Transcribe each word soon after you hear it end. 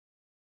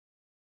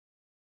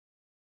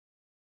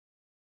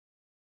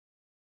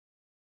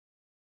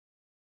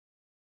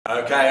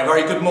Okay, a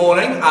very good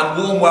morning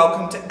and warm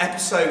welcome to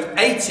episode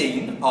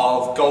 18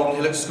 of Golden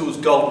Hillock School's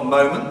Golden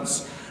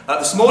Moments.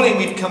 This morning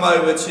we've come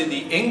over to the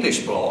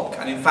English block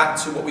and in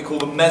fact to what we call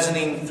the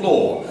mezzanine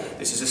floor.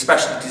 This is a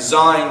specially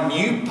designed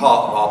new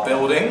part of our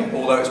building,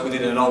 although it's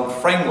within an old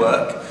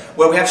framework,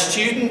 where we have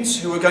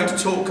students who are going to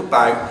talk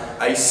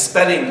about a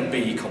spelling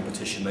bee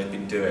competition they've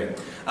been doing.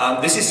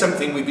 This is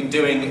something we've been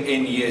doing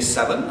in Year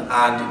 7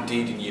 and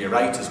indeed in Year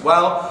 8 as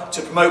well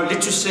to promote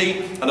literacy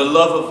and a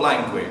love of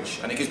language.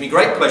 And it gives me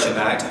great pleasure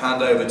now to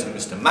hand over to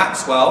Mr.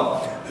 Maxwell,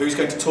 who's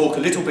going to talk a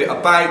little bit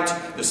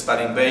about the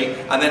spelling bee,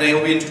 and then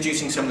he'll be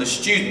introducing some of the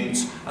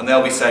students and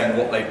they'll be saying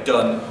what they've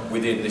done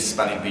within this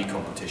spelling bee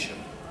competition.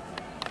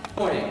 Good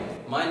morning,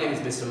 my name is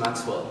Mr.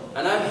 Maxwell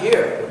and I'm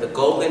here with the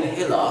Golden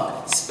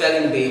Hillock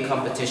Spelling Bee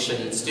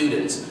competition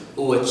students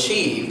who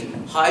achieved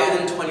higher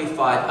than 25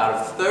 out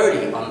of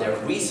 30 on their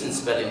recent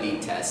spelling bee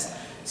test.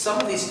 Some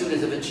of these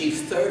students have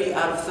achieved 30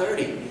 out of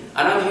 30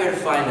 and I'm here to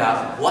find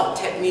out what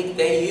technique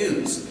they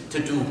use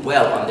to do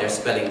well on their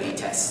spelling bee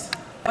test.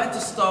 I'd like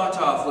to start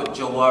off with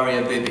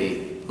Jawaria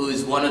Bibi, who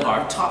is one of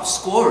our top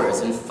scorers.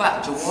 In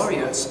fact,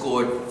 Jawaria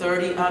scored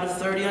 30 out of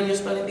 30 on your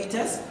spelling bee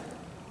test.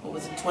 What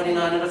was it, 29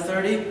 out of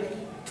 30?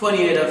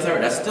 28 out of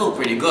 30, that's still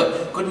pretty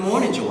good. Good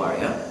morning,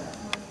 Jawaria.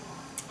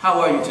 How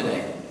are you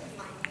today?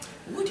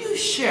 Would you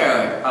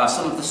share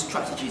some of the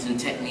strategies and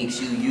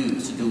techniques you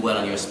use to do well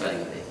on your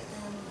spelling bee?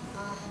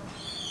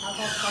 I'll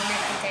go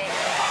comment and then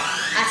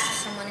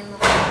ask someone in my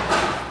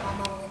family, my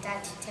mum and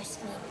dad, to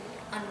test me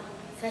on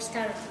first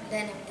start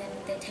learning, then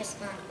they test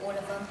me on all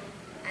of them,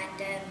 and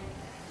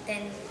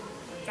then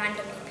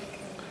randomly pick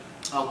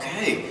them.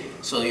 Okay,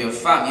 so you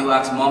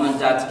asked mom and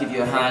dad to give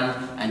you a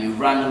hand and you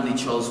randomly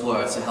chose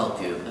words to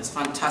help you. That's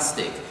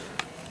fantastic.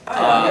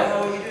 Hi,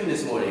 how are you doing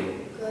this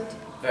morning? Good.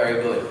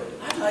 Very good.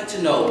 I'd like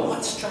to know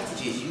what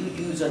strategies you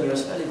use on your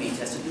spelling bee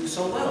test to do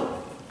so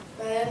well.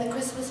 In the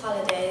Christmas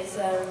holidays,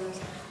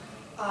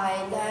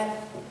 I learn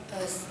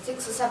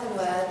 6 or 7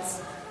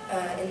 words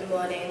in the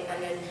morning,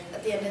 and then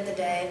at the end of the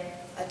day,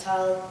 I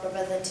tell my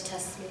brother to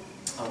test me.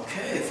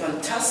 Okay,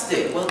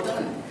 fantastic. Well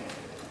done.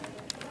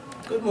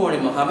 Good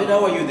morning, Mohammed.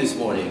 How are you this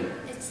morning?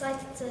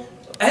 Excited to...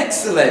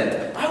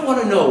 Excellent. I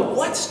want to know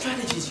what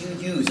strategies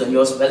you use on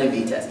your spelling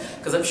bee test,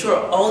 because I'm sure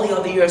all the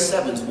other Year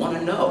 7s want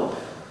to know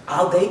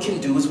how they can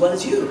do as well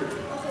as you.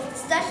 Okay,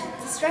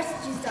 the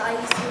strategies that I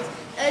used to use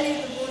early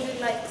in the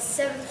morning, like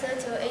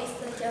 7:30 or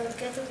 8:30, I would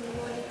get up in the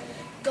morning,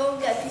 go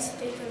and get a piece of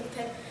paper and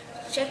pen,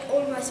 check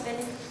all my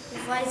spelling,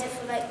 revise it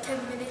for like 10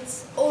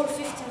 minutes, all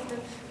 50 of them,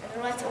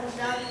 and write it all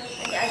down.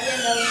 And at the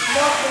end I would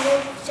mark them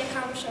all, check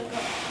how much I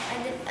got.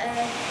 And then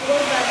the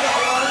one that I got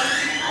wrong,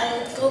 I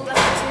would go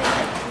back to it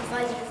and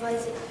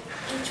revise it.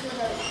 Each one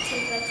I would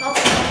take like half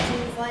an hour to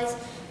revise,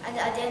 and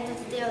at the end of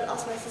the day I would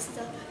ask my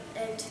sister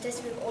to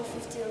test me all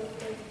 50 of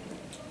them.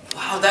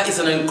 Wow, that is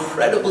an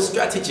incredible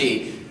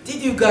strategy. Did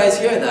you guys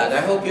hear that?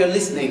 I hope you're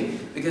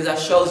listening, because that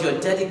shows your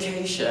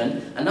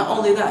dedication, and not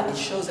only that, it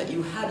shows that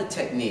you had a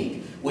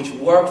technique which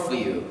worked for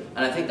you.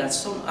 And I think that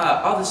some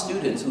other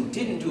students who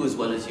didn't do as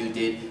well as you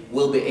did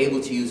will be able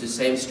to use the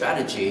same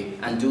strategy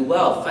and do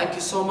well. Thank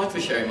you so much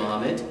for sharing,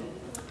 Mohammed.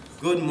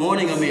 Good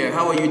morning, Amir.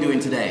 How are you doing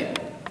today?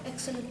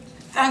 Excellent.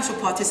 Thanks for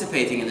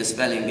participating in the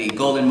Spelling Bee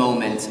Golden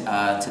Moment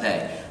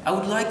today. I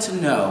would like to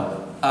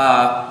know,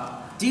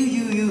 have you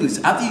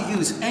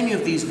used any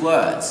of these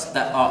words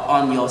that are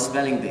on your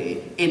spelling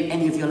bee in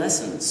any of your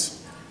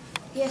lessons?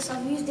 Yes,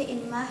 I've used it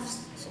in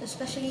maths,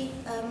 especially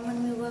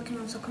when we were working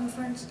on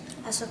circumference,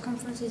 as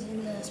circumference is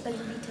in the spelling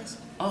bee test.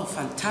 Oh,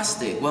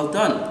 fantastic. Well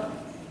done.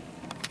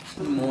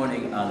 Good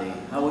morning, Ali.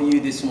 How are you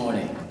this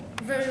morning?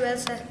 Very well,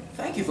 sir.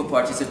 Thank you for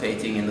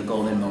participating in the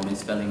Golden Moment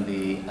Spelling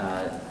Bee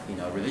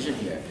revision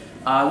here.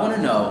 I want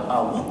to know,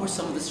 what were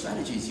some of the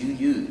strategies you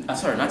used?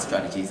 Sorry, not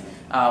strategies.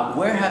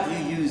 Where have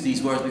you used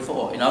these words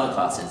before in other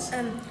classes?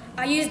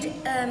 I used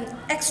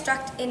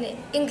extract in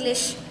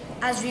English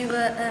as we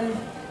were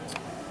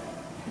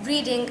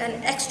reading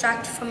an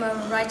extract from a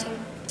writing.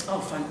 Oh,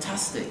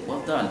 fantastic.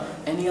 Well done.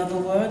 Any other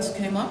words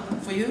came up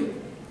for you?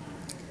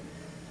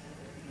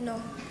 No.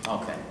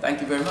 Okay,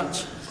 thank you very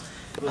much.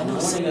 Good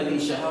morning,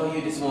 Alicia. How are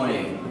you this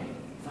morning?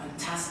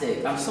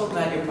 Fantastic. I'm so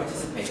glad you're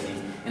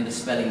participating in the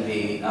Spelling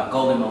Bee,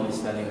 Golden Moment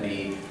Spelling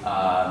Bee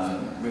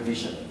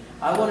revision.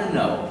 I want to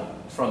know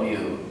from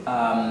you,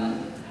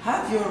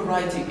 have your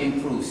writing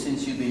improved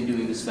since you've been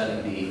doing the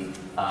Spelling Bee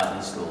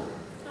in school?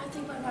 I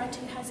think my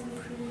writing has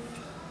improved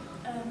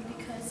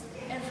because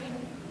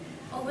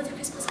over the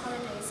Christmas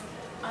holidays,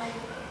 I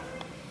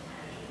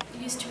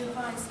used to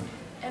revise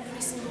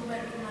every single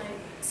word with my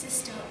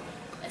sister,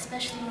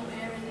 especially my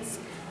parents,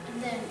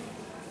 and then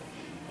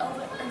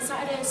on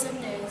Saturday and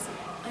Sundays,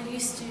 I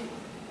used to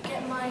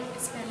get my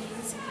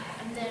spellings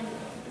and then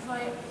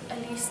write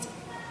at least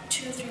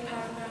 2 or 3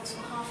 paragraphs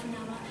for half an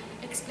hour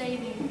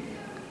explaining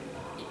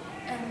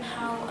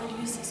how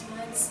I use these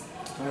words.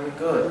 Very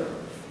good.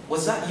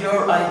 Was that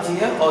your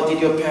idea, or did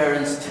your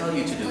parents tell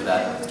you to do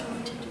that? Told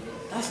me to do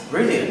it. That's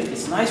brilliant.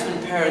 It's nice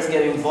when parents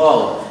get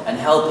involved and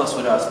help us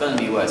with our spelling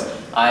bee words.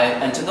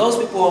 And to those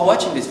people who are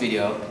watching this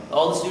video,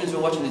 all the students who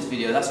are watching this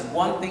video, that's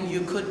one thing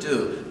you could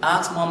do.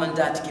 Ask mom and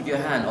dad to give you a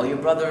hand, or your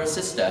brother or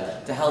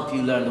sister to help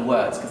you learn the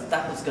words, because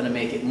that was going to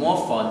make it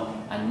more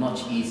fun and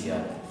much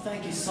easier.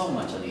 Thank you so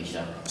much,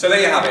 Alicia. So there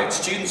you have it.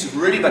 Students have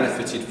really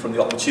benefited from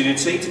the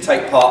opportunity to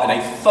take part in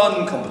a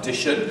fun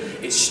competition.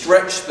 It's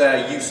stretched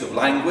their use of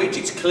language.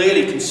 It's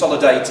clearly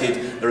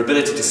consolidated their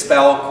ability to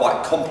spell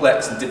quite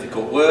complex and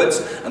difficult words.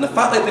 And the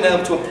fact they've been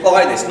able to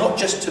apply this not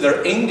just to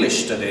their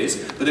English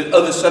studies, but in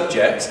other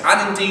subjects,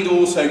 and indeed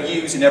also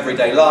use in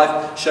everyday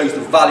life, shows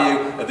the value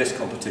of this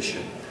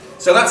competition.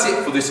 So that's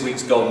it for this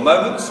week's Golden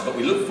Moments, but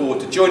we look forward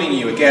to joining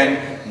you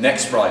again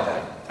next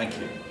Friday. Thank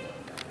you.